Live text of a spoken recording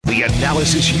The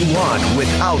analysis you want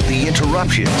without the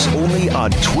interruptions. Only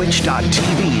on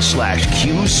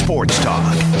twitch.tv/Cuse Sports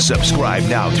Talk. Subscribe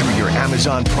now through your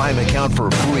Amazon Prime account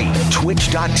for free.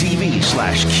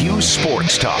 Twitch.tv/Cuse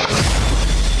Sports Talk.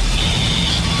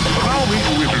 Allow me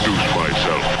to introduce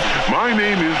myself. My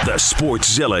name is The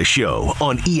Sportszilla Show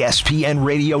on ESPN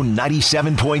Radio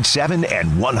 97.7 and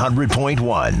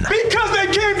 100.1. Because they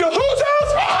came to whose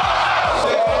house?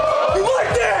 You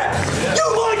like that?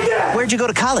 You like that? Where'd you go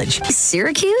to college?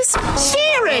 Syracuse?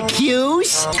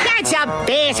 Syracuse? That's a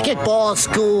basketball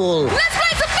school. Let's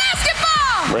play some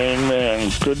basketball! Rain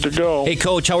Man, good to go. Hey,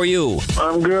 Coach, how are you?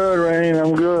 I'm good, Rain.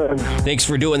 I'm good. Thanks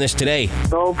for doing this today.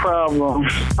 No problem.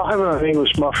 I'll have an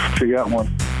English muff if you got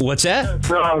one. What's that?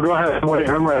 No, go ahead. Wait,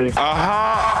 I'm ready.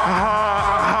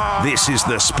 This is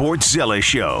the Sportszilla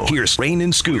Show. Here's Rain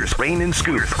and Scoop.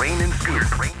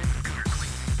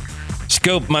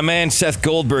 Scoop, my man Seth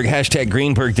Goldberg,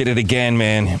 #Greenberg, did it again,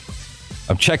 man.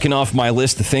 I'm checking off my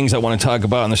list of things I want to talk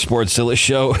about on the Sportszilla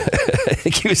Show. I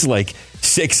think he was like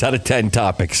 6 out of 10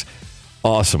 topics.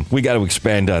 Awesome. We got to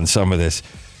expand on some of this.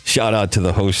 Shout out to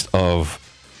the host of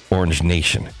Orange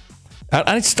Nation.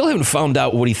 I still haven't found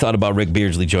out what he thought about Rick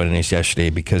Beardsley joining us yesterday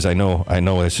because I know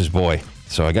it's his boy.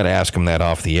 So I got to ask him that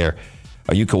off the air.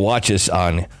 You can watch us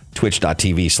on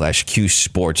twitch.tv/Cuse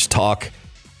Sports Talk.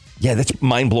 Yeah, that's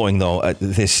mind-blowing, though,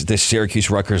 this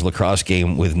Syracuse-Rutgers lacrosse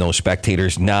game with no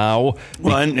spectators now.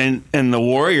 Well, and the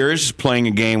Warriors playing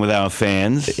a game without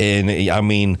fans. And, I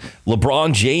mean,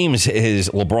 LeBron James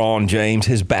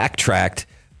has backtracked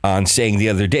on saying the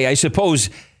other day, I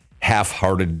suppose,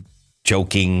 half-hearted,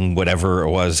 joking, whatever it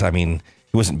was. I mean,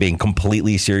 he wasn't being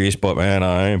completely serious, but, man,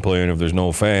 I ain't playing if there's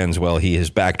no fans. Well, he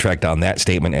has backtracked on that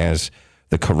statement as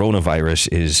the coronavirus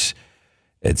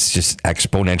it's just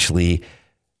exponentially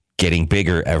getting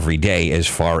bigger every day as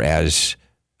far as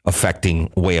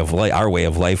affecting our way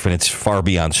of life, and it's far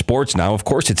beyond sports now. Of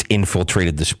course, it's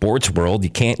infiltrated the sports world. You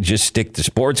can't just stick to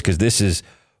sports because this is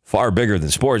far bigger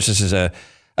than sports. This is I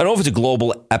don't know if it's a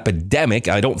global epidemic.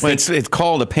 I don't think it's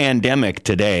called a pandemic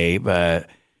today, but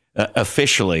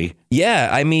officially. Yeah,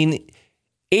 I mean,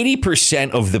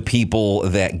 80% of the people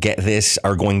that get this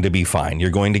are going to be fine. You're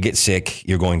going to get sick.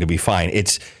 You're going to be fine.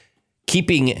 It's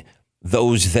keeping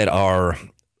those that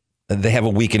they have a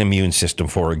weakened immune system,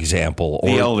 for example,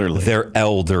 or they're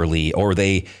elderly, or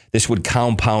this would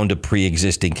compound a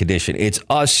pre-existing condition. It's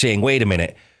us saying, wait a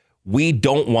minute, we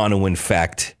don't want to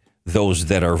infect those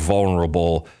that are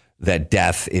vulnerable, that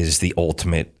death is the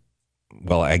ultimate,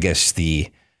 well, I guess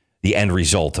the end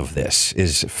result of this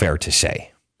is fair to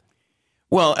say.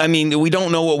 Well, I mean, we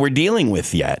don't know what we're dealing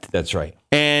with yet. That's right.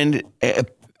 And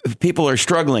people are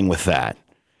struggling with that.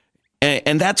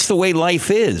 And that's the way life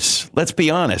is. Let's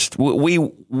be honest.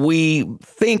 We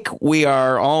think we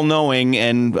are all knowing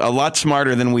and a lot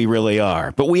smarter than we really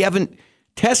are, but we haven't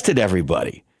tested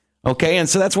everybody. Okay, and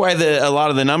so that's why a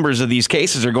lot of the numbers of these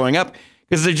cases are going up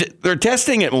because they're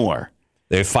testing it more.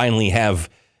 They finally have,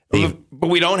 but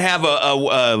we don't have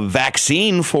a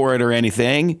vaccine for it or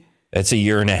anything. That's a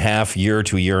year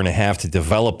to a year and a half to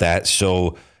develop that.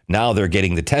 So now they're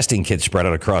getting the testing kits spread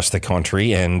out across the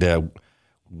country, and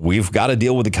we've got to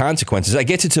deal with the consequences. I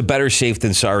guess it's a better safe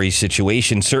than sorry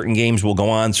situation. Certain games will go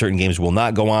on, certain games will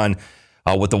not go on.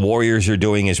 What the Warriors are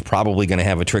doing is probably going to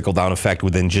have a trickle-down effect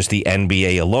within just the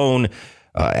NBA alone.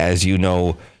 As you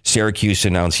know, Syracuse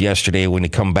announced yesterday when they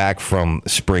come back from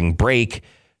spring break,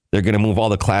 they're going to move all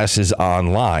the classes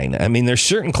online. I mean, there's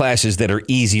certain classes that are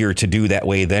easier to do that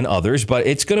way than others, but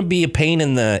it's going to be a pain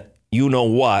in the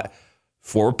you-know-what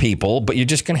for people, but you're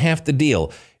just going to have to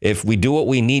deal. If we do what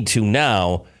we need to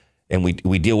now and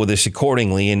we deal with this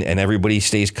accordingly and everybody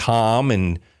stays calm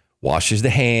and washes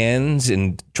the hands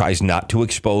and tries not to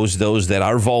expose those that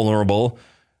are vulnerable,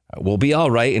 we'll be all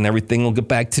right and everything will get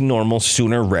back to normal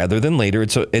sooner rather than later.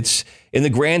 It's in the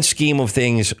grand scheme of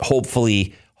things,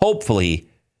 hopefully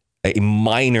a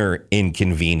minor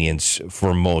inconvenience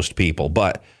for most people,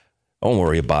 but don't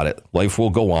worry about it. Life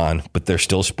will go on, but there's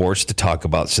still sports to talk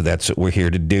about, so that's what we're here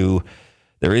to do.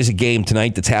 There is a game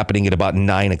tonight that's happening at about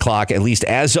 9 o'clock, at least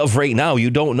as of right now. You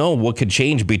don't know what could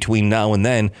change between now and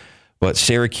then, but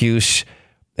Syracuse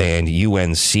and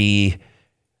UNC,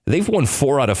 they've won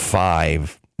 4 out of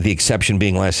 5, the exception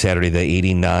being last Saturday, the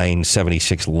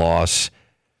 89-76 loss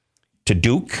to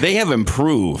Duke. They have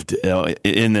improved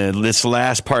in this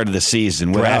last part of the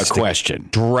season without question.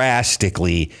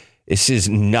 Drastically. This is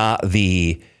not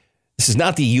the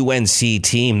UNC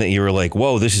team that you were like,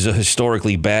 whoa, this is a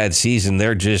historically bad season.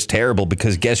 They're just terrible,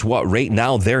 because guess what? Right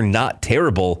now, they're not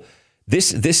terrible.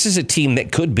 This is a team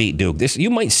that could beat Duke. You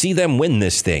might see them win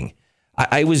this thing.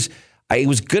 I I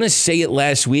was going to say it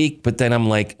last week, but then I'm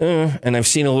like, and I've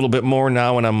seen a little bit more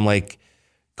now, and I'm like,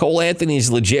 Cole Anthony's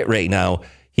legit right now.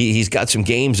 He's got some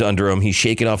games under him. He's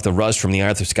shaking off the rust from the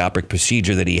arthroscopic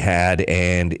procedure that he had,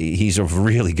 and he's a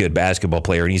really good basketball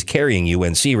player, and he's carrying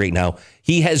UNC right now.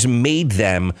 He has made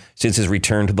them, since his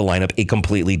return to the lineup, a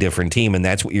completely different team, and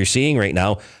that's what you're seeing right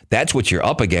now. That's what you're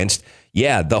up against.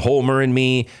 Yeah, the homer in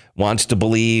me wants to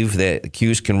believe that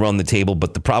Cuse can run the table,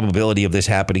 but the probability of this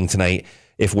happening tonight,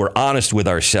 if we're honest with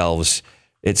ourselves,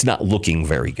 it's not looking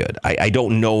very good. I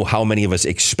don't know how many of us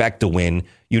expect a win.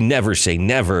 You never say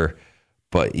never,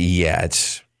 but yeah,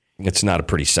 it's not a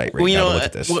pretty sight right now to look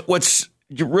at this. What's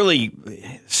really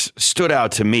stood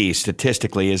out to me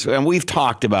statistically is, and we've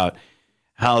talked about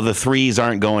how the threes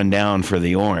aren't going down for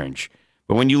the Orange,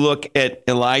 but when you look at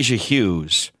Elijah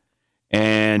Hughes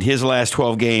and his last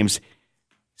 12 games,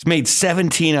 he's made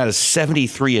 17 out of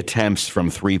 73 attempts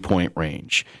from three-point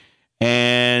range.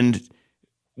 And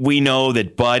we know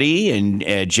that Buddy and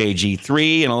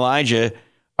JG3 and Elijah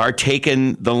are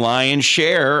taking the lion's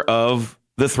share of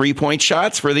the three-point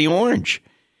shots for the Orange.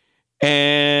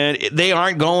 And they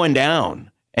aren't going down.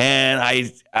 And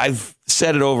I've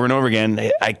said it over and over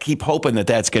again. I keep hoping that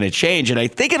that's going to change. And I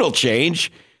think it'll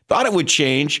change. Thought it would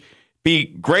change. Be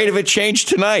great if it changed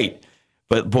tonight.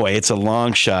 But, boy, it's a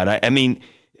long shot. I mean,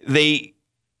 they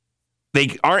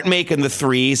aren't making the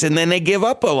threes, and then they give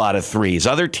up a lot of threes.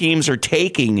 Other teams are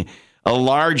taking a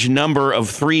large number of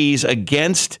threes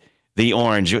against the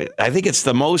Orange. I think it's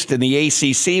the most in the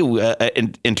ACC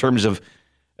in terms of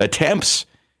attempts,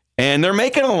 and they're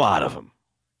making a lot of them.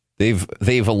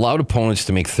 They've allowed opponents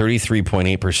to make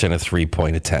 33.8% of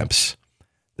three-point attempts.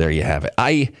 There you have it.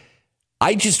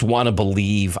 I just want to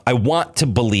believe. I want to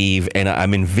believe, and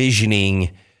I'm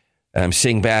envisioning. I'm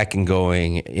sitting back and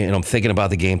going, I'm thinking about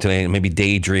the game tonight and maybe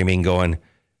daydreaming, going,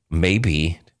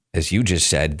 maybe, as you just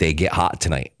said, they get hot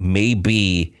tonight.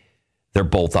 Maybe they're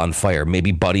both on fire.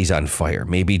 Maybe Buddy's on fire.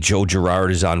 Maybe Joe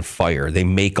Girard is on fire. They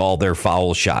make all their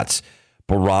foul shots.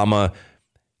 Barama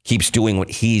keeps doing what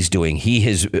he's doing. He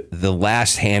has the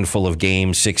last handful of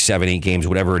games, 6, 7, 8 games,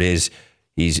 whatever it is.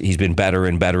 He's been better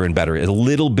and better and better. A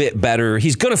little bit better.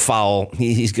 He's going to foul.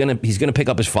 He's going to pick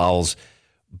up his fouls.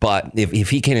 But if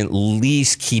he can at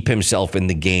least keep himself in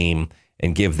the game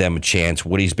and give them a chance,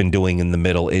 what he's been doing in the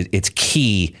middle, it's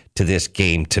key to this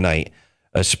game tonight,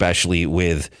 especially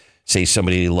with, say,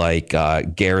 somebody like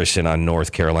Garrison on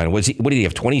North Carolina. What did he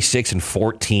have, 26 and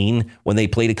 14 when they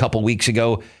played a couple weeks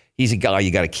ago? He's a guy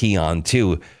you got a key on,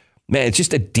 too. Man, it's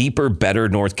just a deeper, better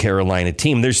North Carolina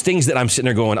team. There's things that I'm sitting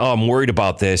there going, I'm worried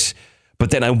about this.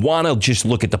 But then I want to just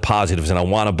look at the positives, and I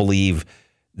want to believe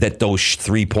that those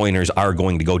three-pointers are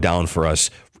going to go down for us,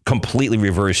 completely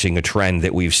reversing a trend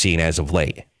that we've seen as of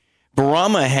late.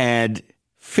 Barama had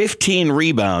 15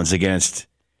 rebounds against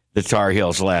the Tar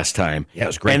Heels last time. Yeah, it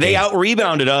was a great. And game. they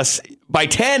out-rebounded us by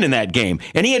 10 in that game.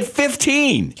 And he had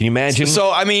 15. Can you imagine?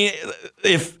 So, I mean,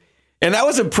 and that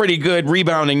was a pretty good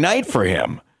rebounding night for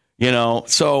him,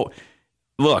 So,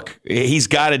 look, he's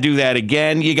got to do that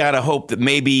again. You got to hope that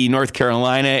maybe North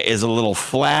Carolina is a little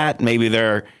flat. Maybe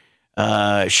their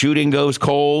shooting goes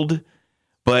cold.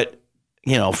 But,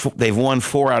 they've won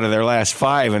 4 out of their last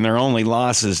 5, and their only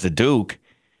loss is to Duke.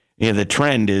 The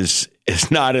trend is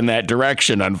not in that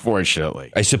direction,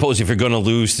 unfortunately. I suppose if you're going to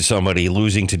lose to somebody,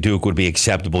 losing to Duke would be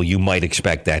acceptable. You might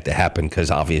expect that to happen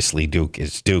because obviously Duke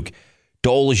is Duke.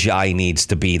 Dolezaj needs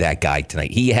to be that guy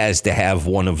tonight. He has to have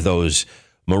one of those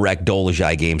Marek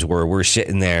Dolezaj games where we're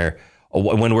sitting there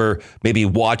when we're maybe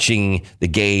watching the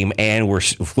game and we're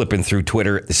flipping through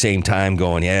Twitter at the same time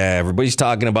going, yeah, everybody's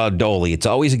talking about Doley. It's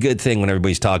always a good thing when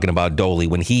everybody's talking about Doley.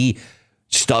 When he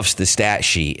stuffs the stat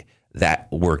sheet, that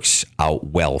works out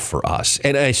well for us.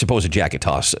 And I suppose a jacket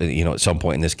toss, at some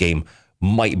point in this game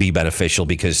might be beneficial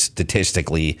because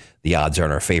statistically the odds are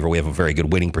in our favor. We have a very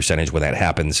good winning percentage when that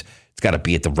happens. It's got to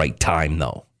be at the right time,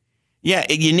 though. Yeah,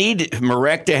 you need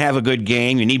Marek to have a good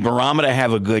game. You need Barama to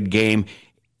have a good game.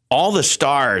 All the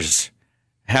stars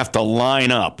have to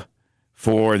line up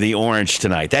for the Orange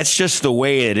tonight. That's just the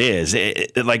way it is.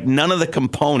 Like none of the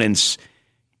components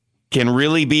can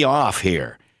really be off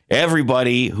here.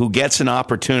 Everybody who gets an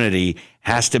opportunity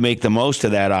has to make the most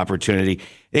of that opportunity.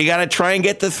 They got to try and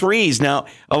get the threes. Now,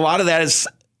 a lot of that is,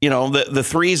 the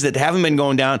threes that haven't been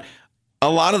going down. A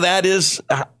lot of that is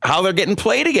how they're getting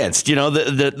played against,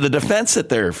 the defense that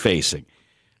they're facing.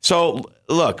 So,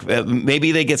 look,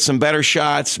 maybe they get some better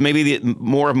shots. Maybe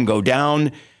more of them go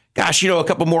down. Gosh, a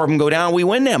couple more of them go down. We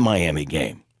win that Miami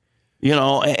game.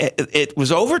 It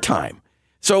was overtime.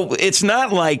 So it's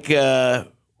not like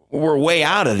we're way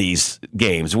out of these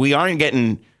games. We aren't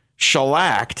getting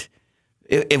shellacked.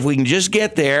 If we can just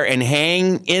get there and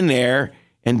hang in there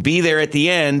and be there at the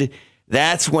end,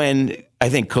 that's when I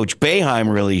think Coach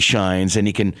Boeheim really shines, and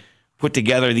he can put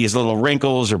together these little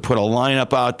wrinkles or put a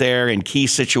lineup out there in key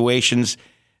situations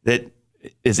that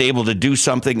is able to do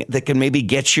something that can maybe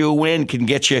get you a win, can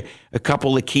get you a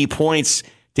couple of key points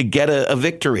to get a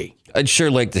victory. I'd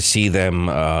sure like to see them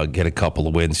get a couple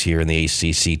of wins here in the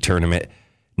ACC tournament.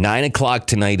 9 o'clock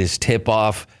tonight is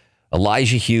tip-off.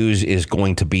 Elijah Hughes is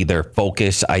going to be their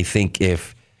focus. I think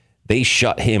if they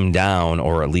shut him down,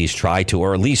 or at least try to,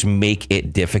 or at least make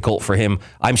it difficult for him,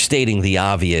 I'm stating the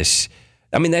obvious.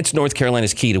 I mean, that's North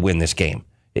Carolina's key to win this game.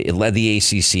 It led the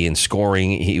ACC in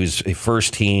scoring. He was a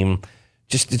first team,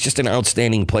 just an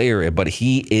outstanding player, but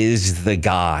he is the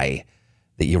guy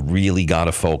that you really got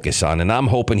to focus on. And I'm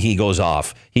hoping he goes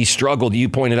off. He struggled. You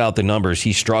pointed out the numbers.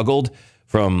 He struggled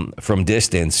from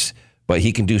distance, but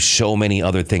he can do so many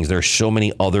other things. There are so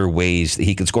many other ways that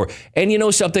he can score. And you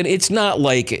know something? It's not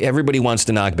like everybody wants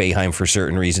to knock Boeheim for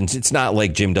certain reasons. It's not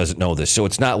like Jim doesn't know this. So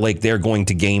it's not like they're going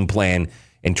to game plan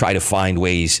and try to find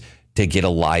ways to get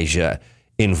Elijah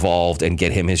involved and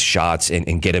get him his shots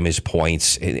and get him his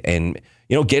points and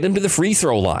you know, get him to the free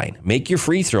throw line. Make your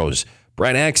free throws.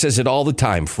 Brad Axe says it all the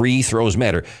time. Free throws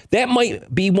matter. That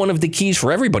might be one of the keys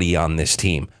for everybody on this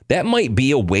team. That might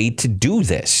be a way to do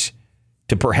this,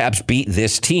 to perhaps beat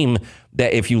this team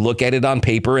that, if you look at it on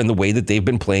paper and the way that they've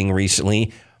been playing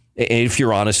recently, if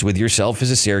you're honest with yourself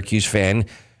as a Syracuse fan,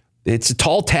 it's a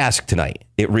tall task tonight.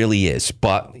 It really is.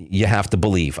 But you have to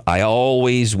believe. I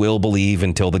always will believe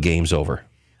until the game's over.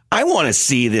 I want to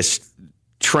see this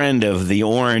trend of the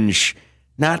Orange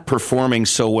not performing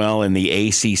so well in the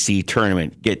ACC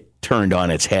tournament get turned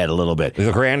on its head a little bit.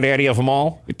 The granddaddy of them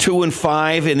all?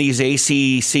 2-5 in these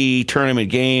ACC tournament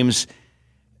games.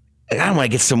 I want to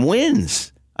get some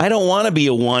wins. I don't want to be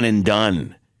a one and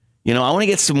done. You know, I want to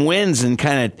get some wins and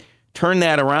kind of turn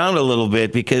that around a little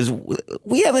bit, because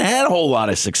we haven't had a whole lot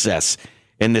of success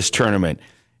in this tournament.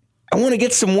 I want to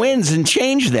get some wins and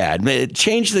change that,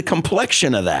 change the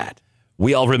complexion of that.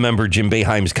 We all remember Jim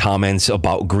Boeheim's comments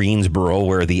about Greensboro,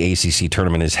 where the ACC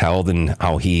tournament is held, and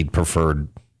how he preferred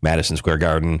Madison Square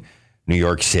Garden, New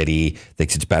York City,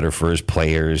 thinks it's better for his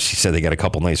players. He said they got a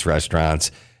couple nice restaurants.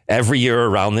 Every year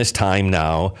around this time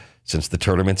now, since the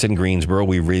tournament's in Greensboro,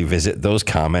 we revisit those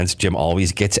comments. Jim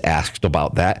always gets asked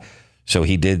about that. So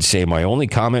he did say, my only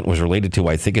comment was related to,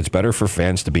 I think it's better for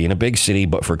fans to be in a big city,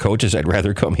 but for coaches, I'd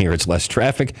rather come here. It's less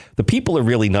traffic. The people are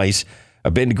really nice.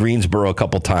 I've been to Greensboro a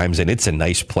couple times, and it's a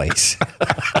nice place.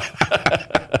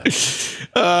 He's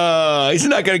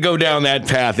not going to go down that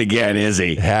path again, is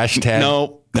he? Hashtag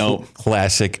no.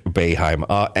 Classic Boeheim.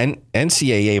 And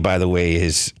NCAA, by the way,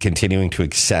 is continuing to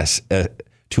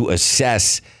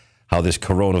assess how this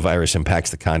coronavirus impacts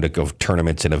the conduct of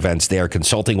tournaments and events. They are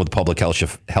consulting with public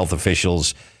health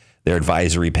officials, their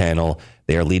advisory panel.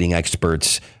 They are leading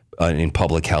experts in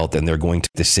public health, and they're going to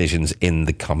decisions in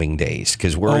the coming days.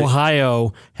 Because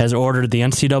Ohio has ordered the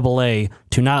NCAA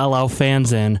to not allow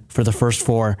fans in for the first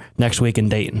four next week in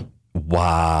Dayton.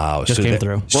 Wow. Just came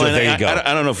through. So there you go.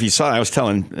 I don't know if you saw, I was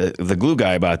telling the glue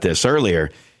guy about this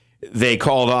earlier. They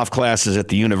called off classes at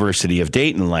the University of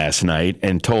Dayton last night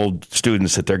and told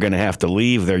students that they're going to have to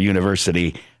leave their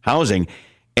university housing.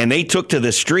 And they took to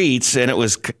the streets, and it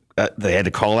was they had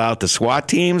to call out the SWAT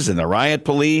teams and the riot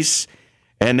police.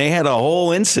 And they had a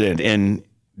whole incident in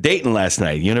Dayton last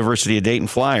night, University of Dayton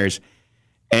Flyers.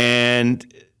 And,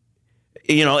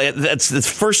 you know, that's the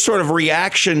first sort of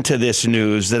reaction to this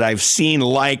news that I've seen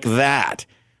like that,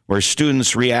 where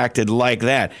students reacted like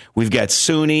that. We've got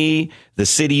SUNY, the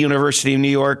City University of New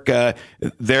York.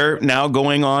 They're now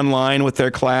going online with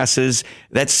their classes.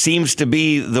 That seems to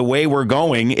be the way we're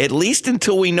going, at least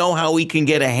until we know how we can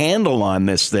get a handle on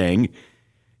this thing.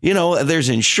 You know, there's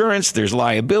insurance, there's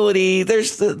liability,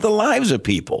 there's the lives of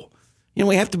people. You know,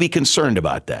 we have to be concerned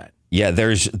about that. Yeah,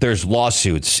 there's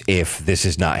lawsuits if this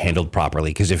is not handled properly.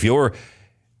 Because if you're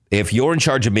in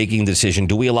charge of making the decision,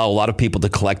 do we allow a lot of people to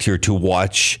collect here to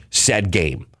watch said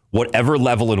game, whatever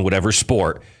level and whatever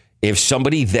sport? If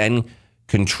somebody then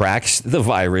contracts the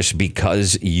virus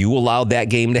because you allowed that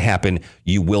game to happen,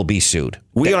 you will be sued.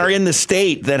 We are in the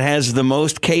state that has the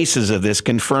most cases of this,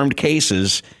 confirmed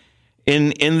cases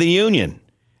in the union.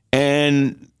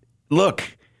 And look,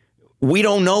 we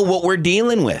don't know what we're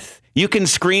dealing with. You can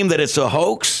scream that it's a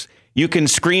hoax. You can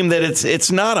scream that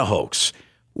it's not a hoax.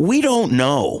 We don't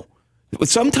know.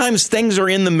 Sometimes things are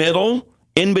in the middle,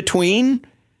 in between,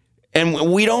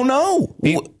 and we don't know.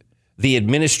 The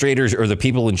administrators or the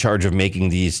people in charge of making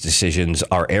these decisions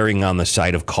are erring on the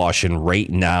side of caution right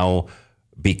now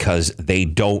because they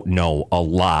don't know a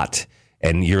lot.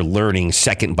 and you're learning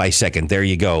second by second. There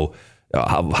you go.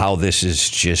 How this is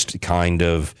just kind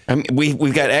of... I mean,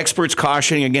 we've got experts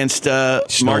cautioning against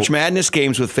March Madness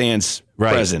games with fans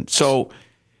present. So,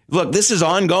 look, this is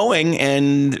ongoing,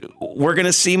 and we're going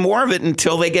to see more of it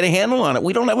until they get a handle on it.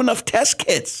 We don't have enough test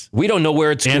kits. We don't know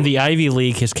where it's... And the Ivy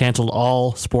League has canceled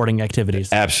all sporting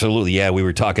activities. Absolutely, yeah. We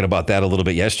were talking about that a little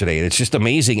bit yesterday. It's just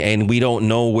amazing, and we don't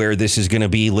know where this is going to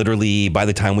be literally by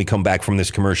the time we come back from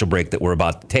this commercial break that we're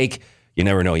about to take. You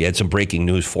never know. You had some breaking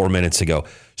news 4 minutes ago.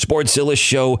 Sportszilla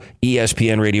show,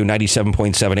 ESPN Radio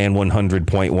 97.7 and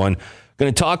 100.1. Going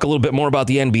to talk a little bit more about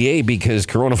the NBA because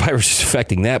coronavirus is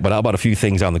affecting that, but how about a few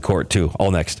things on the court, too? All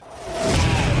next.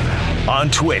 On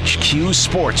Twitch, Cuse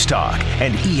Sports Talk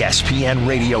and ESPN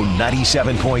Radio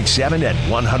 97.7 and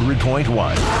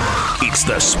 100.1. It's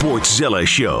the Sportszilla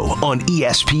Show on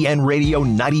ESPN Radio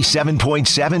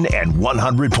 97.7 and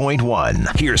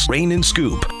 100.1. Here's Rain and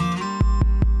Scoop.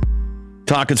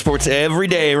 Talking sports every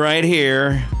day right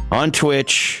here on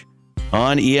Twitch,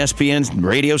 on ESPN's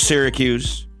Radio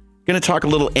Syracuse. Going to talk a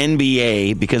little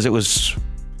NBA because it was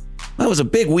a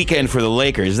big weekend for the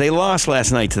Lakers. They lost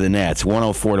last night to the Nets,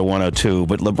 104-102,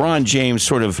 but LeBron James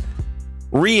sort of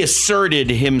reasserted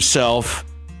himself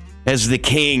as the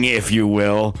king, if you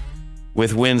will,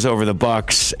 with wins over the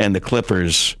Bucks and the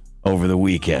Clippers over the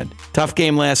weekend. Tough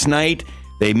game last night.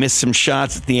 They missed some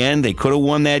shots at the end. They could have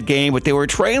won that game, but they were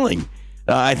trailing.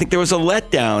 I think there was a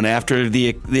letdown after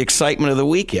the excitement of the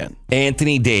weekend.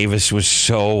 Anthony Davis was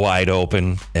so wide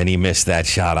open, and he missed that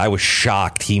shot. I was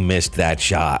shocked he missed that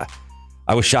shot.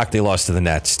 I was shocked they lost to the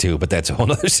Nets, too, but that's a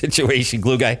whole other situation.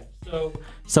 Glue guy?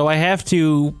 So I have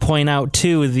to point out,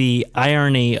 too, the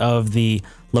irony of the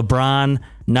LeBron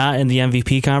not in the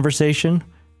MVP conversation,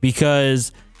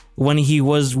 because when he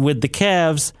was with the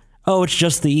Cavs, it's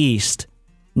just the East.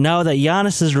 Now that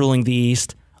Giannis is ruling the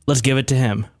East, let's give it to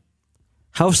him.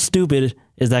 How stupid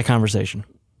is that conversation?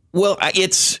 Well,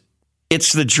 it's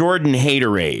the Jordan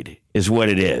haterade is what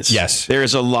it is. Yes. There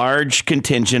is a large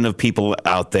contingent of people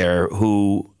out there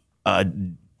who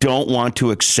don't want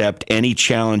to accept any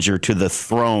challenger to the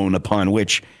throne upon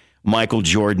which Michael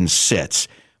Jordan sits.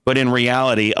 But in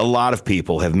reality, a lot of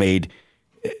people have made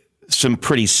some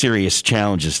pretty serious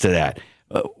challenges to that,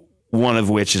 one of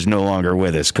which is no longer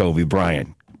with us, Kobe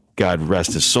Bryant. God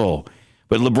rest his soul.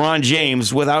 But LeBron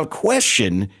James, without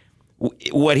question,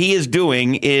 what he is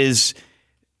doing is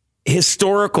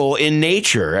historical in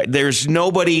nature. There's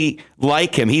nobody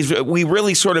like him. We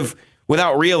really sort of,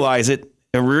 without realizing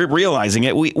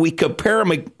it, we compare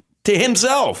him to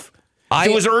himself,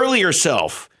 to his earlier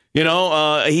self.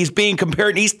 He's being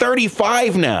compared. He's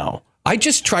 35 now. I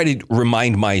just try to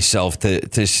remind myself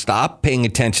to stop paying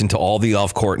attention to all the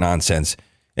off-court nonsense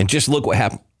and just look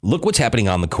what's happening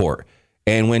on the court.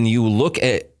 And when you look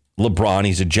at LeBron,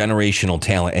 he's a generational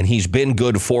talent, and he's been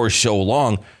good for so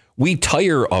long. We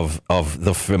tire of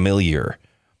the familiar.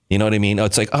 You know what I mean?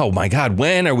 It's like, oh, my God,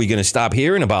 when are we going to stop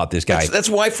hearing about this guy? That's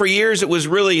why for years it was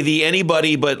really the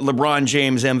anybody but LeBron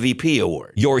James MVP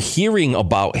award. You're hearing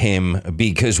about him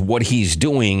because what he's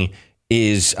doing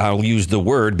is, I'll use the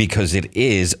word because it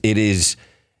is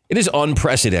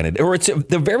unprecedented, or it's at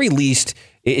the very least,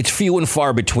 it's few and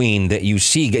far between that you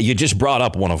see. You just brought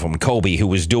up one of them, Kobe, who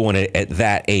was doing it at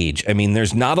that age. I mean,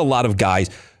 there's not a lot of guys.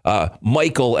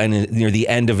 Michael, and near the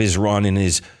end of his run and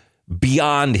is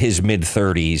beyond his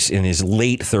mid-30s, in his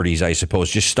late 30s, I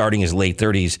suppose, just starting his late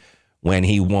 30s when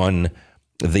he won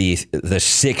the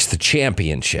sixth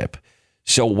championship.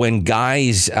 So when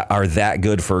guys are that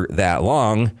good for that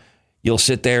long, you'll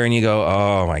sit there and you go,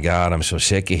 oh, my God, I'm so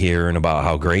sick of hearing about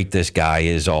how great this guy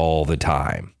is all the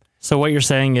time. So what you're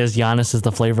saying is Giannis is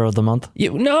the flavor of the month?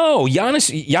 No,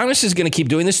 Giannis is going to keep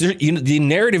doing this. The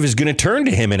narrative is going to turn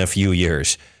to him in a few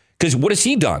years. Because what has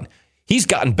he done? He's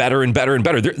gotten better and better and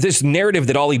better. This narrative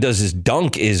that all he does is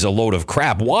dunk is a load of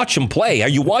crap. Watch him play. Are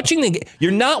you watching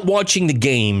You're not watching the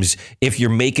games if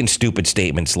you're making stupid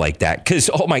statements like that. Because,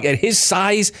 oh my God, his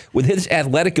size with his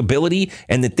athletic ability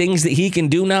and the things that he can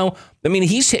do now, I mean,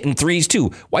 he's hitting threes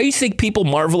too. Why do you think people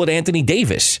marvel at Anthony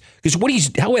Davis?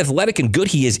 Because how athletic and good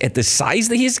he is at the size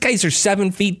that his guys are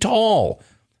 7 feet tall.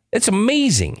 That's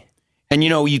amazing. And,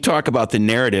 you talk about the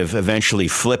narrative eventually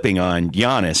flipping on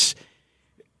Giannis.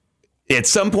 At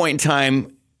some point in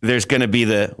time, there's going to be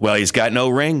he's got no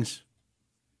rings.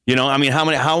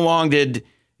 How long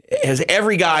has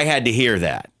every guy had to hear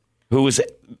that who's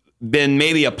been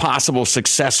maybe a possible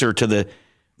successor to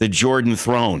the Jordan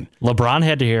throne? LeBron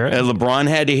had to hear it. LeBron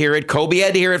had to hear it. Kobe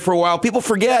had to hear it for a while. People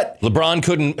forget. LeBron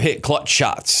couldn't hit clutch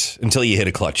shots until you hit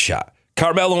a clutch shot.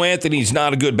 Carmelo Anthony's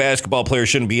not a good basketball player,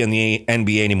 shouldn't be in the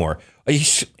NBA anymore.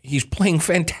 He's playing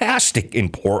fantastic in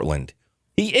Portland.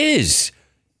 He is.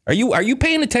 Are you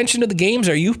paying attention to the games?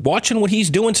 Are you watching what he's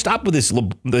doing? Stop with this.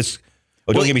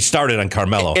 Don't get me started on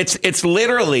Carmelo. It's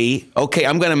literally, okay,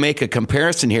 I'm going to make a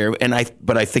comparison here,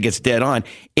 but I think it's dead on.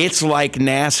 It's like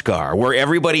NASCAR, where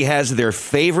everybody has their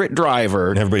favorite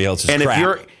driver. And everybody else is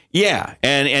crap.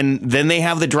 And then they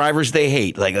have the drivers they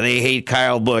hate. Like they hate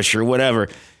Kyle Busch or whatever.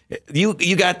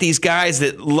 You got these guys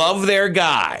that love their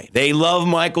guy. They love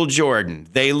Michael Jordan.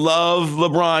 They love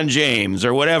LeBron James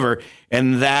or whatever.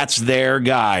 And that's their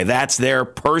guy. That's their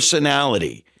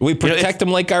personality. We protect them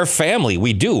like our family.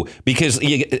 We do, because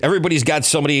everybody's got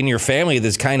somebody in your family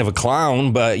that's kind of a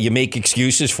clown, but you make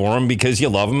excuses for them because you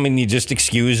love them, and you just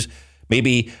excuse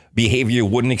maybe behavior you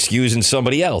wouldn't excuse in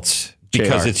somebody else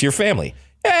because it's your family.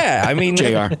 Yeah, I mean,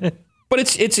 JR. But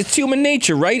it's human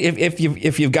nature, right? If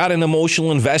you've got an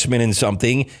emotional investment in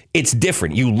something, it's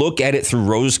different. You look at it through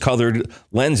rose-colored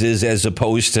lenses as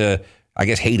opposed to, I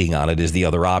guess, hating on it is the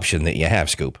other option that you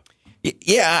have, Scoop.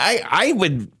 Yeah,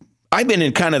 I've been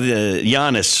in kind of the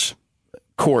Giannis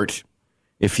court,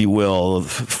 if you will,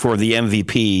 for the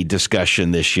MVP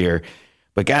discussion this year.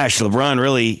 But gosh, LeBron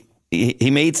really,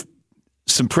 he made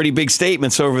some pretty big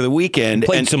statements over the weekend.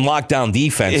 Played some lockdown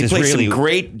defense. He played some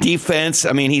great defense.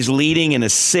 I mean, he's leading in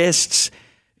assists.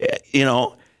 You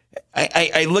know,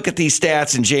 I look at these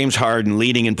stats and James Harden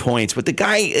leading in points, but the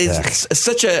guy is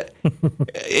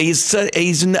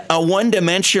he's a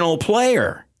one-dimensional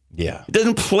player. Yeah. He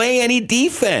doesn't play any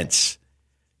defense.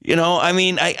 You know, I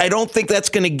mean, I don't think that's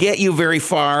going to get you very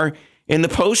far in the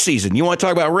postseason. You want to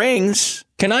talk about rings?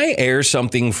 Can I air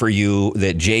something for you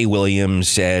that Jay Williams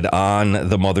said on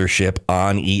the mothership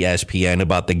on ESPN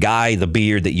about the guy, the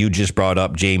beard that you just brought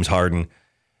up, James Harden?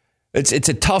 It's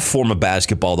a tough form of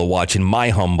basketball to watch, in my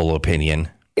humble opinion.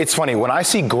 It's funny, when I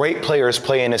see great players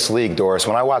play in this league, Doris,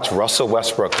 when I watch Russell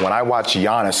Westbrook, when I watch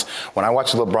Giannis, when I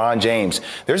watch LeBron James,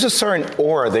 there's a certain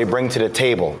aura they bring to the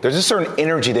table. There's a certain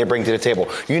energy they bring to the table.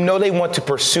 You know they want to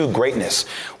pursue greatness.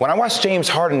 When I watch James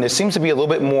Harden, there seems to be a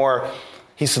little bit more,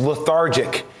 he's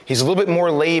lethargic. He's a little bit more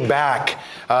laid back.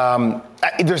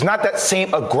 There's not that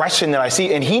same aggression that I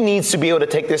see, and he needs to be able to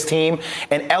take this team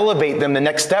and elevate them the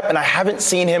next step, and I haven't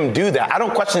seen him do that. I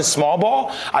don't question small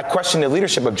ball. I question the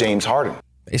leadership of James Harden.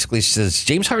 Basically says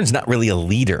James Harden's not really a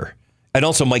leader. And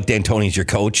also Mike D'Antoni's your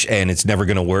coach, and it's never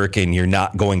going to work, and you're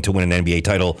not going to win an NBA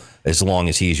title as long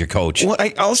as he's your coach. Well, I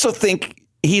also think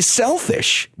he's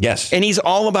selfish. Yes. And he's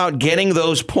all about getting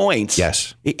those points.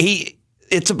 Yes.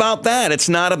 It's about that. It's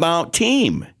not about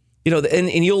team. You know, and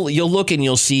you'll look and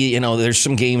you'll see, you know, there's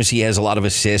some games he has a lot of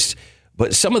assists,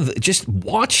 but some of just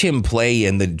watch him play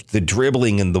and the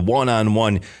dribbling and the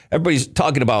one-on-one. Everybody's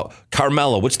talking about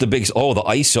Carmelo. What's the biggest? Oh, the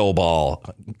ISO ball.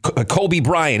 Kobe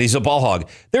Bryant, he's a ball hog.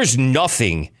 There's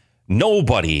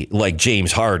nobody like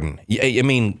James Harden. I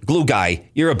mean, glue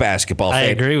guy, you're a basketball fan. I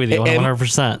agree with you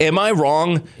 100%. Am I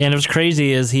wrong? And what's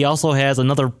crazy is he also has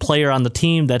another player on the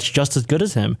team that's just as good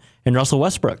as him, in Russell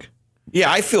Westbrook. Yeah,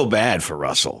 I feel bad for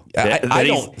Russell. I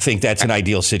don't think that's an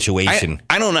ideal situation.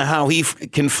 I don't know how he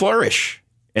can flourish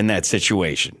in that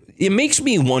situation. It makes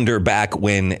me wonder back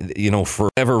when, you know, for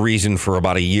whatever reason, for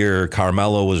about a year,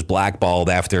 Carmelo was blackballed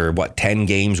after, 10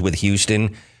 games with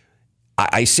Houston.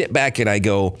 I sit back and I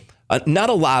go,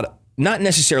 not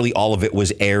necessarily all of it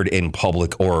was aired in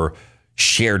public or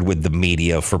shared with the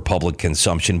media for public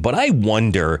consumption, but I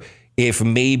wonder if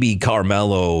maybe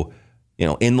Carmelo, you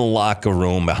know, in the locker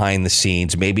room, behind the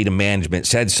scenes, maybe the management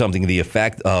said something to the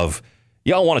effect of,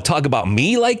 y'all want to talk about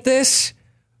me like this?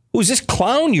 Who's this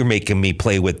clown you're making me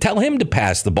play with? Tell him to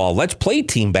pass the ball. Let's play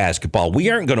team basketball. We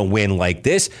aren't going to win like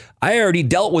this. I already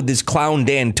dealt with this clown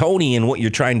D'Antoni and what you're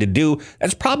trying to do.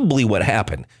 That's probably what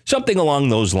happened. Something along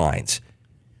those lines.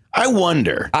 I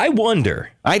wonder. I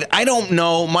don't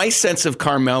know. My sense of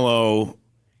Carmelo,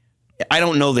 I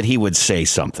don't know that he would say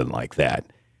something like that.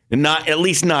 At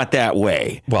least not that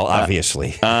way. Well, obviously.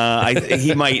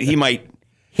 He might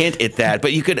hint at that,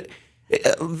 but you could.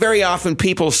 Very often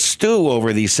people stew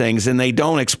over these things and they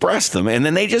don't express them, and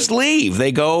then they just leave.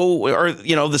 They go, or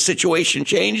you know, the situation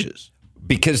changes.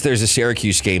 Because there's a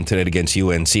Syracuse game tonight against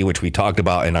UNC, which we talked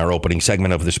about in our opening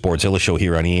segment of the Sportszilla show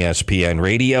here on ESPN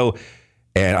Radio,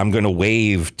 and I'm going to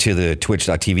wave to the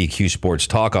twitch.tv Cuse Sports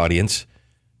Talk audience.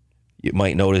 You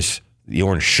might notice the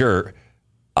orange shirt.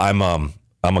 I'm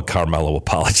a Carmelo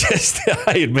apologist.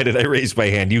 I admit it. I raised my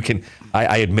hand.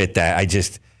 I admit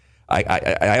that.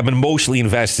 I'm emotionally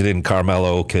invested in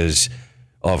Carmelo because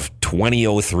of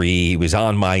 2003. He was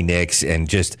on my Knicks,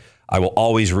 and I will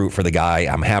always root for the guy.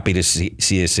 I'm happy to see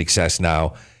his success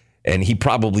now, and he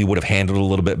probably would have handled it a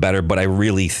little bit better, but I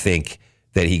really think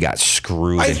that he got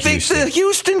screwed. I think that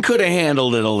Houston could have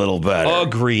handled it a little better.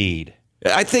 Agreed.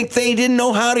 I think they didn't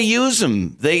know how to use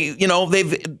him.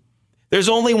 There's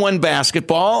only one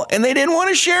basketball, and they didn't want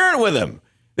to share it with him.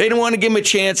 They didn't want to give him a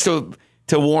chance to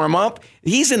warm up.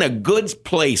 He's in a good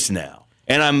place now,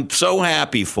 and I'm so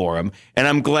happy for him. And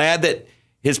I'm glad that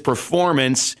his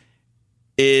performance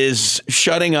is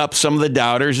shutting up some of the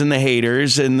doubters and the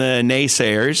haters and the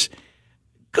naysayers.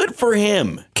 Good for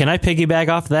him. Can I piggyback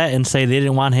off that and say they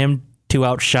didn't want him to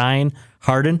outshine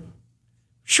Harden?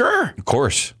 Sure. Of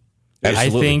course.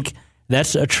 Absolutely. I think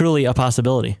that's truly a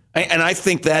possibility. And I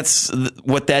think that's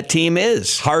what that team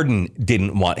is. Harden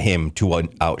didn't want him to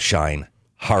outshine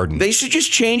Harden. They should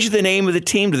just change the name of the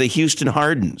team to the Houston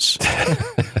Hardens.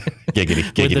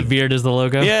 Giggity. With the beard as the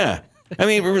logo? Yeah. I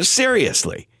mean,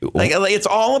 seriously. Like, it's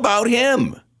all about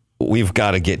him. We've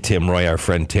got to get Tim Roy, our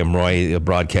friend Tim Roy, a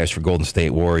broadcaster for Golden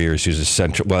State Warriors, who's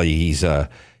he's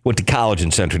went to college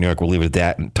in Central New York. We'll leave it at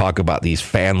that and talk about these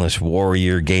fanless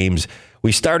Warrior games.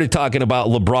 We started talking about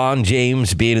LeBron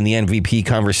James being in the MVP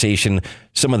conversation,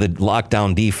 some of the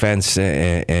lockdown defense,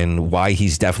 and why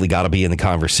he's definitely got to be in the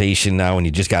conversation now, and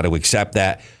you just got to accept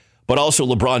that. But also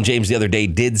LeBron James the other day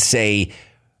did say,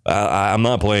 I'm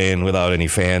not playing without any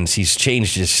fans. He's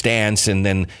changed his stance, and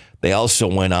then they also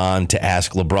went on to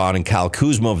ask LeBron and Kyle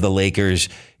Kuzma of the Lakers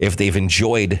if they've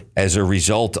enjoyed, as a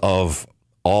result of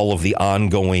all of the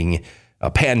ongoing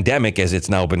pandemic, as it's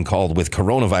now been called, with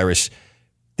coronavirus,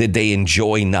 did they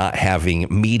enjoy not having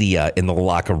media in the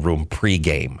locker room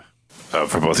pregame?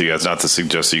 For both of you guys, not to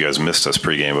suggest you guys missed us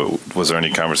pregame, but was there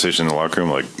any conversation in the locker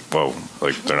room like, whoa,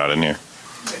 like they're not in here?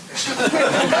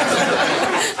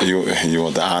 You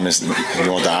want the honest?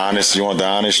 You want the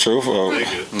honest truth? Or?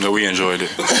 No, we enjoyed it.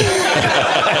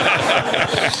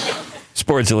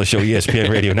 Sportszilla Show, ESPN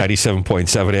Radio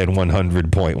 97.7 and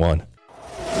 100.1.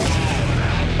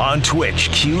 On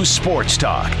Twitch, Cuse Sports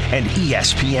Talk and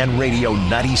ESPN Radio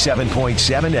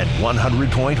 97.7 and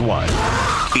 100.1.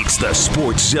 It's the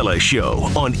Sportszilla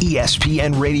Show on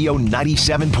ESPN Radio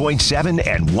 97.7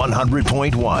 and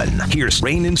 100.1. Here's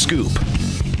Rain and Scoop.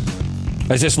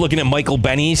 I was just looking at Michael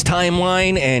Benny's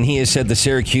timeline, and he has said the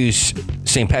Syracuse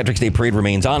St. Patrick's Day Parade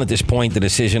remains on at this point. The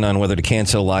decision on whether to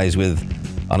cancel lies with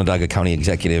Onondaga County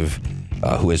executives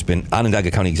who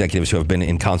have been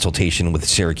in consultation with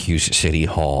Syracuse City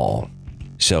Hall.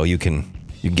 So you can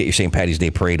get your St. Patty's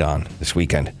Day Parade on this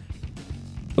weekend.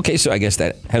 Okay, so I guess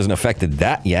that hasn't affected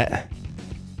that yet.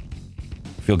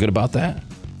 Feel good about that?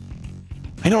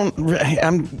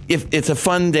 If it's a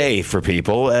fun day for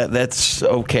people, that's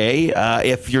okay.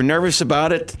 If you're nervous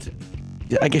about it,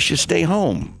 I guess you stay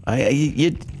home.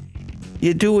 You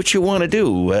do what you want to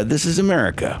do. This is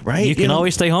America, right? You can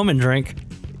always stay home and drink.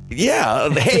 Yeah.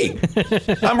 Hey,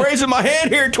 I'm raising my hand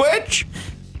here, Twitch.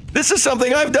 This is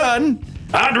something I've done.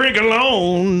 I drink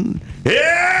alone.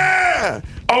 Yeah.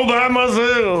 All by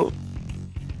myself.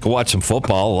 Go watch some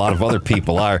football. A lot of other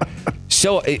people are.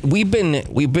 So we've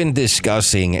been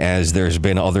discussing, as there's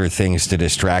been other things to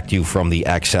distract you from the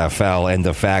XFL, and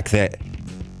the fact that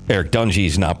Eric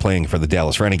Dungy's not playing for the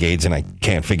Dallas Renegades, and I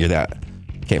can't figure that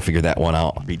one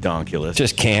out. Redonkulous.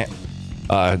 Just can't.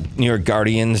 New York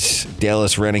Guardians,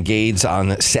 Dallas Renegades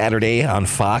on Saturday on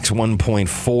Fox,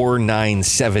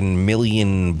 1.497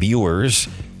 million viewers.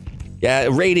 Yeah,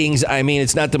 ratings, I mean,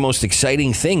 it's not the most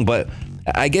exciting thing, but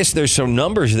I guess there's some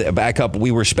numbers that back up.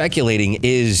 We were speculating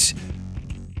is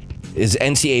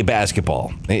NCAA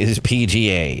basketball, is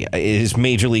PGA, is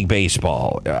Major League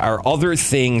Baseball, are other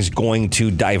things going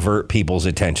to divert people's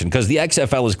attention? Because the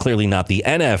XFL is clearly not the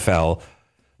NFL,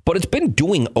 but it's been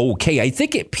doing okay. I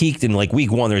think it peaked in like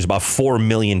week one. There's about 4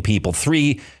 million people,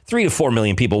 3 to 4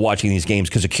 million people watching these games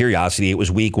because of curiosity. It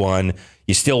was week one.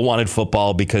 You still wanted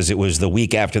football because it was the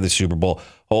week after the Super Bowl.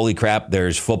 Holy crap,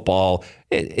 there's football.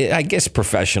 I guess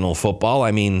professional football. I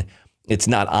mean, it's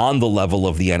not on the level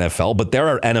of the NFL, but there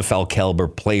are NFL caliber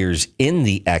players in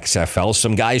the XFL.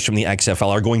 Some guys from the XFL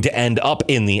are going to end up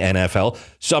in the NFL.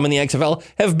 Some in the XFL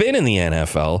have been in the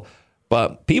NFL.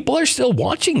 But people are still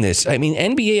watching this. I mean,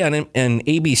 NBA on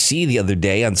ABC the other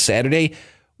day on Saturday,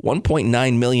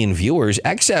 1.9 million viewers.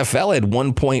 XFL had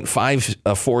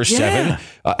 1.547. Yeah.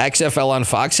 XFL on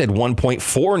Fox had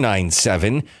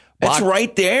 1.497. That's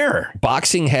right there.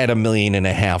 Boxing had 1.5 million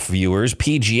viewers.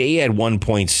 PGA had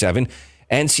 1.7.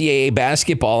 NCAA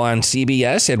basketball on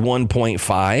CBS had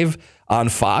 1.5. On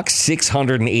Fox,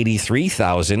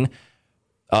 683,000.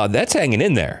 That's hanging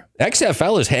in there.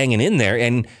 XFL is hanging in there,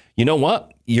 and you know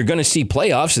what? You're going to see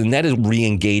playoffs, and that will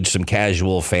re-engage some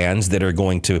casual fans that are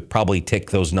going to probably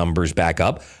tick those numbers back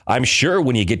up. I'm sure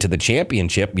when you get to the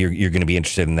championship, you're going to be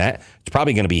interested in that. It's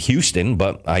probably going to be Houston,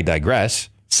 but I digress.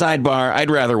 Sidebar,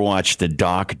 I'd rather watch the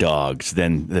Doc Dogs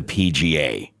than the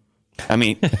PGA. I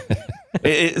mean,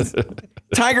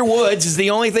 Tiger Woods is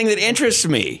the only thing that interests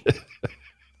me.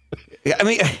 I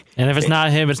mean, and if it's not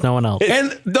him, it's no one else.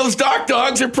 And those Dark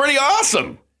Dogs are pretty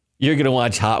awesome. You're going to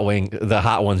watch the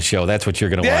Hot Ones show. That's what you're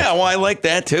going to watch. Yeah, well, I like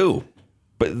that too.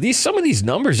 But some of these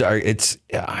numbers it's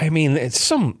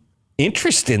some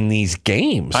interest in these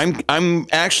games. I'm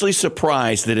actually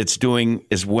surprised that it's doing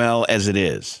as well as it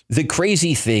is. The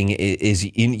crazy thing is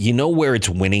you know where it's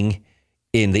winning?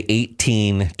 In the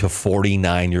 18 to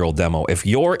 49-year-old demo. If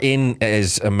you're in,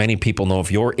 as many people know, if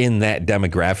you're in that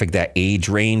demographic, that age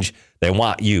range, they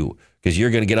want you because you're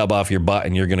going to get up off your butt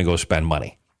and you're going to go spend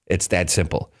money. It's that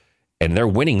simple. And they're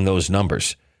winning those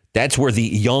numbers. That's where the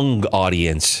young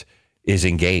audience is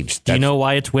engaged. Do you know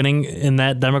why it's winning in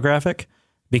that demographic?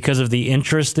 Because of the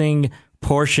interesting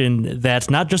portion that's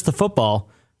not just the football,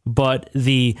 but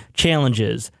the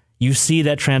challenges. You see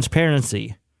that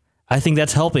transparency. I think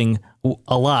that's helping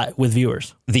a lot with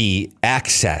viewers. The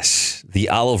access, the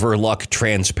Oliver Luck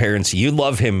transparency. You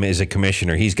love him as a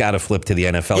commissioner. He's got to flip to the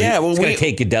NFL. Yeah, he's going to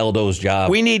take Godeldo's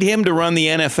job. We need him to run the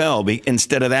NFL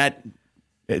instead of that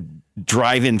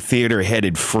drive-in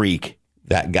theater-headed freak.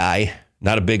 That guy,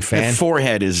 not a big fan. That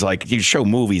forehead is like, you show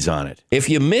movies on it. If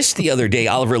you missed the other day,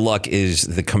 Oliver Luck is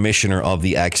the commissioner of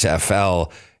the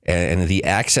XFL. And the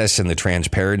access and the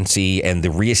transparency and the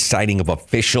reassigning of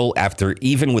official after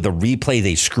even with a replay,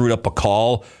 they screwed up a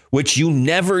call, which you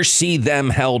never see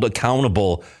them held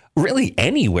accountable really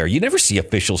anywhere. You never see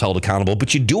officials held accountable,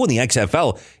 but you do in the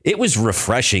XFL. It was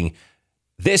refreshing.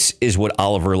 This is what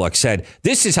Oliver Luck said.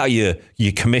 This is how you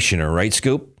commissioner, right,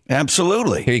 Scoop?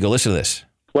 Absolutely. Here you go. Listen to this.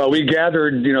 Well, we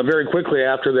gathered, very quickly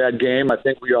after that game. I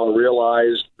think we all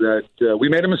realized that we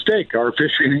made a mistake. Our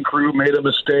officiating crew made a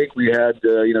mistake. We had,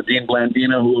 Dean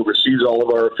Blandino, who oversees all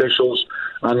of our officials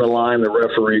on the line, the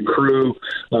referee crew,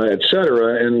 et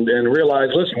cetera, and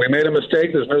realized, listen, we made a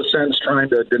mistake. There's no sense trying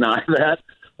to deny that.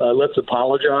 Let's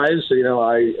apologize.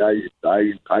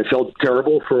 I felt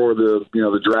terrible for the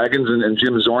Dragons and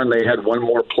Jim Zorn. They had one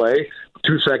more play,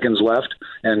 2 seconds left,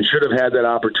 and should have had that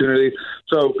opportunity.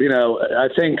 So, I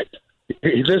think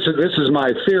this is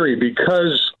my theory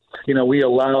because, we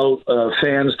allow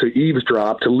fans to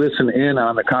eavesdrop, to listen in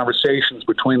on the conversations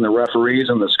between the referees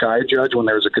and the sky judge when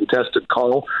there's a contested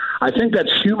call. I think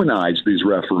that's humanized these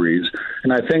referees,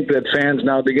 and I think that fans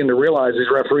now begin to realize these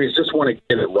referees just want to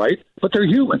get it right, but they're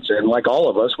humans, and like all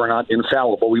of us, we're not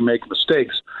infallible. We make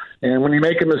mistakes. And when you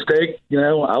make a mistake,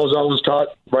 I was always taught,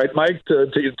 right, Mike,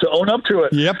 to own up to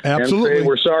it. Yep, absolutely. And say,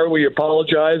 we're sorry, we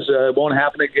apologize, it won't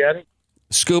happen again.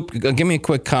 Scoop, give me a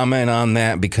quick comment on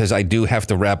that because I do have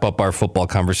to wrap up our football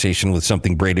conversation with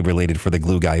something Brady related for the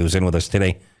glue guy who's in with us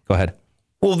today. Go ahead.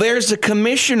 Well, there's a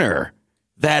commissioner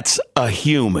that's a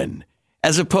human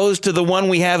as opposed to the one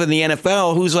we have in the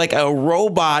NFL who's like a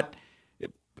robot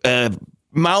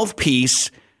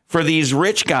mouthpiece for these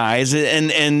rich guys.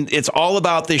 And it's all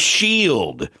about the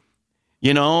shield.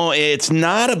 It's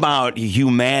not about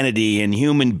humanity and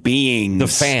human beings. The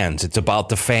fans. It's about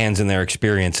the fans and their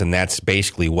experience, and that's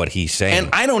basically what he's saying. And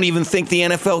I don't even think the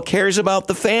NFL cares about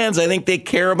the fans. I think they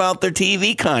care about their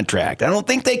TV contract. I don't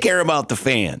think they care about the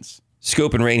fans.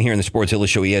 Scoop and Rain here in the Sportszilla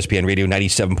Show, ESPN Radio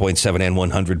 97.7 and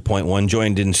 100.1.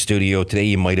 Joined in studio today,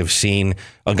 you might have seen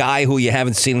a guy who you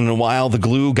haven't seen in a while, the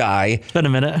glue guy. It's been a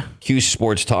minute. Cuse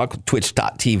Sports Talk,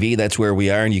 twitch.tv, that's where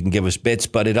we are, and you can give us bits.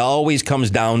 But it always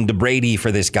comes down to Brady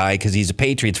for this guy because he's a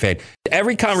Patriots fan.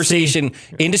 Every conversation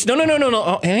into no.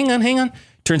 Oh, hang on.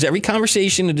 Turns every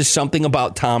conversation into something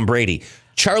about Tom Brady.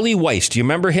 Charlie Weiss, do you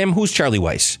remember him? Who's Charlie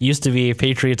Weiss? Used to be a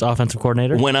Patriots offensive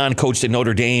coordinator. Went on, coached at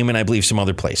Notre Dame, and I believe some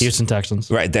other place. Houston Texans.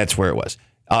 Right, that's where it was.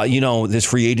 This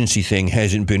free agency thing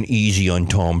hasn't been easy on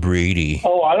Tom Brady.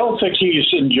 Oh, I don't think he's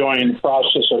enjoying the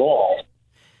process at all.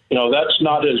 That's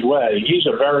not his way. He's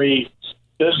a very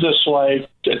business-like,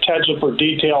 attention for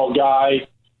detail guy.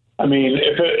 I mean,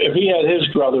 if he had his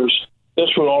druthers, this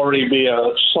would already be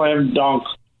a slam dunk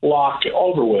lock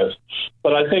over with.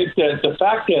 But I think that the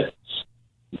fact that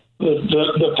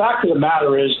the fact of the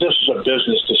matter is this is a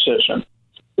business decision.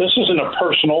 This isn't a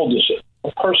personnel decision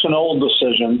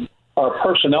or a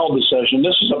personnel decision.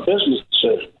 This is a business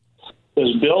decision.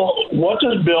 What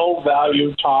does Bill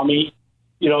value Tommy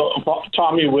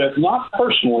with, not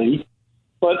personally,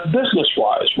 but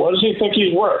business-wise? What does he think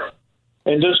he's worth?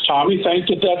 And does Tommy think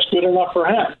that that's good enough for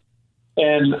him?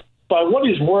 And by what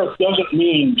he's worth doesn't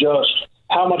mean just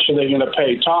how much are they going to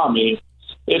pay Tommy.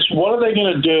 It's what are they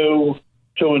going to do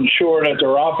to ensure that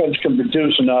their offense can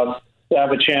produce enough to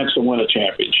have a chance to win a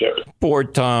championship. Poor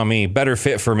Tommy. Better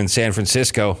fit for him in San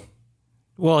Francisco.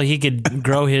 Well, he could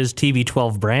grow his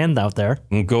TB12 brand out there.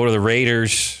 And go to the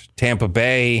Raiders, Tampa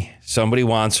Bay. Somebody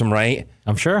wants him, right?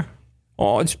 I'm sure.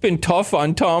 Oh, it's been tough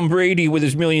on Tom Brady with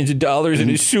his millions of dollars and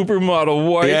his supermodel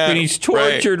wife, and he's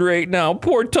tortured right now.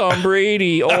 Poor Tom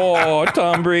Brady. Oh,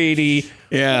 Tom Brady.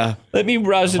 Yeah. Let me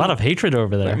rosin. A lot of hatred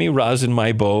over there. Let me rosin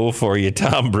my bow for you,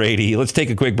 Tom Brady. Let's take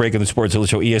a quick break on the Sportszilla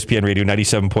Show, ESPN Radio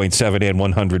 97.7 and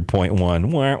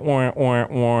 100.1. Wah, wah, wah,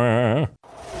 wah.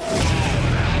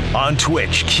 On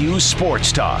Twitch, Cuse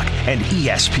Sports Talk and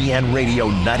ESPN Radio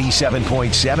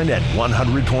 97.7 and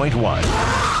 100.1.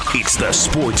 It's the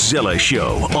Sportszilla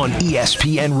Show on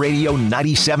ESPN Radio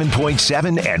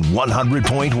 97.7 and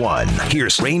 100.1.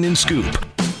 Here's Rain and Scoop.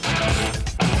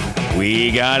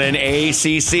 We got an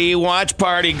ACC watch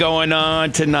party going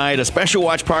on tonight. A special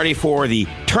watch party for the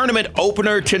tournament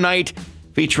opener tonight,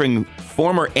 featuring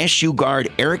former SU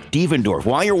guard Eric Devendorf.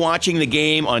 While you're watching the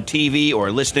game on TV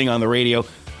or listening on the radio,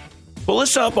 pull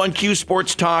us up on Cuse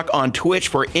Sports Talk on Twitch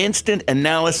for instant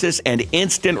analysis and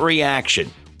instant reaction.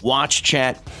 Watch,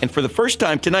 chat, and for the first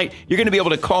time tonight, you're going to be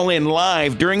able to call in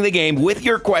live during the game with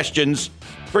your questions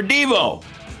for Devo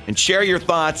and share your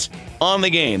thoughts on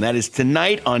the game. That is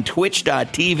tonight on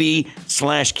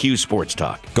twitch.tv/Cuse Sports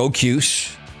Talk. Go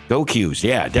Cuse. Go Cuse,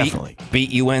 yeah, definitely.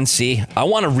 Beat UNC. I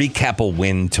want to recap a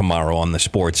win tomorrow on the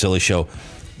Sportszilla Show.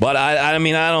 But, I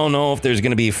mean, I don't know if there's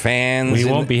going to be fans. We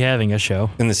won't be having a show.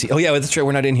 Oh, yeah, that's right.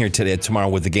 We're not in here tomorrow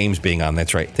with the games being on.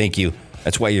 That's right. Thank you.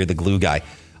 That's why you're the glue guy.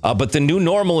 But the new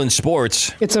normal in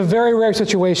sports. It's a very rare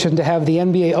situation to have the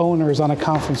NBA owners on a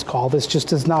conference call. This just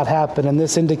does not happen, and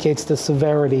this indicates the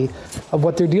severity of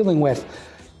what they're dealing with.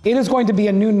 It is going to be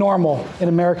a new normal in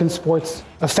American sports,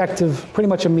 effective pretty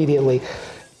much immediately.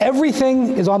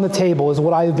 Everything is on the table, is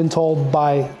what I have been told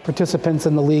by participants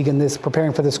in the league in this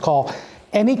preparing for this call.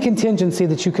 Any contingency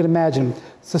that you could imagine,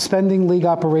 suspending league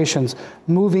operations,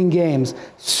 moving games,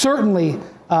 certainly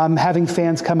having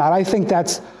fans come out. I think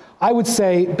that's, I would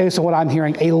say, based on what I'm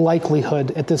hearing, a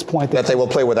likelihood at this point. That they will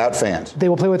play without fans. They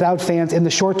will play without fans in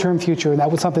the short-term future, and that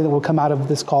was something that will come out of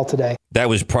this call today. That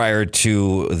was prior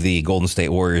to the Golden State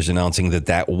Warriors announcing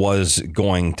that was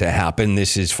going to happen.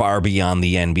 This is far beyond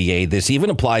the NBA. This even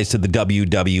applies to the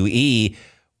WWE.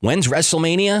 When's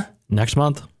WrestleMania? Next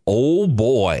month. Oh,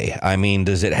 boy. I mean,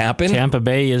 does it happen? Tampa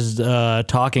Bay is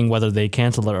talking whether they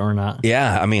cancel it or not.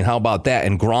 Yeah, I mean, how about that?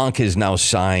 And Gronk is now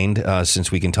signed,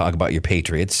 since we can talk about your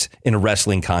Patriots, in a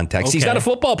wrestling context. Okay. He's not a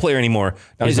football player anymore.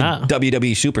 Now he's a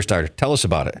WWE superstar. Tell us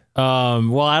about it.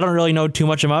 Well, I don't really know too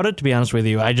much about it, to be honest with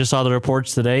you. I just saw the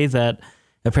reports today that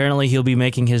apparently he'll be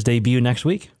making his debut next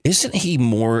week. Isn't he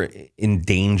more in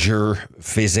danger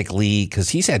physically? Because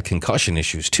he's had concussion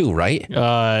issues too, right?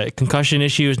 Concussion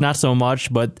issues, not so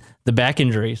much, but the back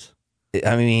injuries.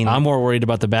 I mean, I'm more worried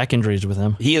about the back injuries with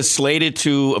him. He is slated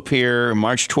to appear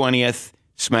March 20th,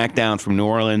 SmackDown from New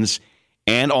Orleans,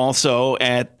 and also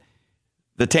at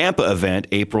the Tampa event,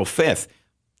 April 5th.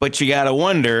 But you got to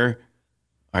wonder,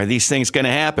 are these things going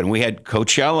to happen? We had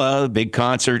Coachella, a big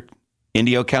concert,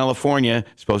 Indio, California,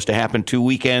 supposed to happen 2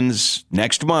 weekends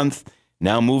next month,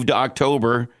 now moved to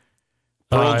October.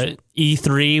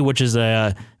 E3, which is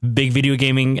a big video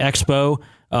gaming expo,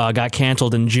 got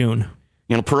canceled in June.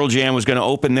 You know, Pearl Jam was going to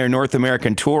open their North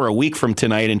American tour a week from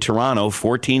tonight in Toronto,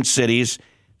 14 cities.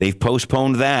 They've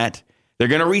postponed that. They're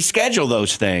going to reschedule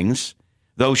those things,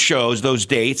 those shows, those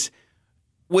dates,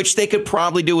 which they could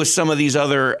probably do with some of these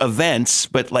other events.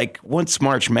 But like once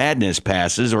March Madness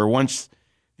passes or once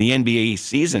the NBA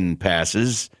season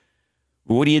passes,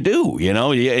 what do? You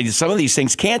know, some of these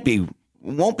things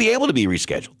won't be able to be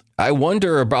rescheduled. I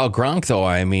wonder about Gronk, though.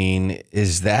 I mean,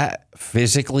 is that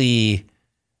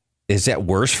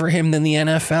worse for him than the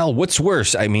NFL? What's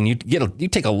worse? I mean, you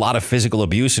take a lot of physical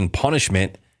abuse and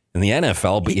punishment in the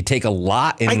NFL, but you take a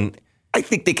lot in. I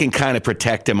think they can kind of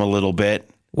protect him a little bit.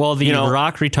 Well, The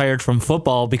Rock retired from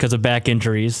football because of back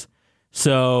injuries,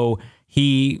 so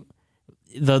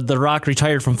The Rock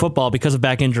retired from football because of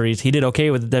back injuries. He did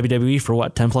okay with the WWE for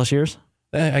 10 plus years?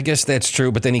 I guess that's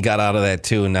true, but then he got out of that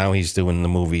too, and now he's doing the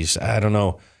movies. I don't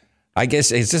know. I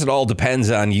guess it all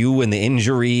depends on you and the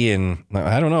injury, and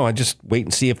I don't know. I just wait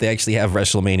and see if they actually have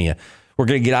WrestleMania. We're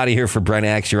going to get out of here for Brent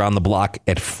Axe. You're on the block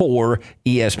at 4,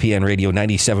 ESPN Radio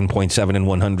 97.7 and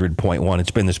 100.1.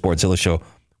 It's been the Sportszilla Show.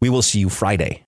 We will see you Friday.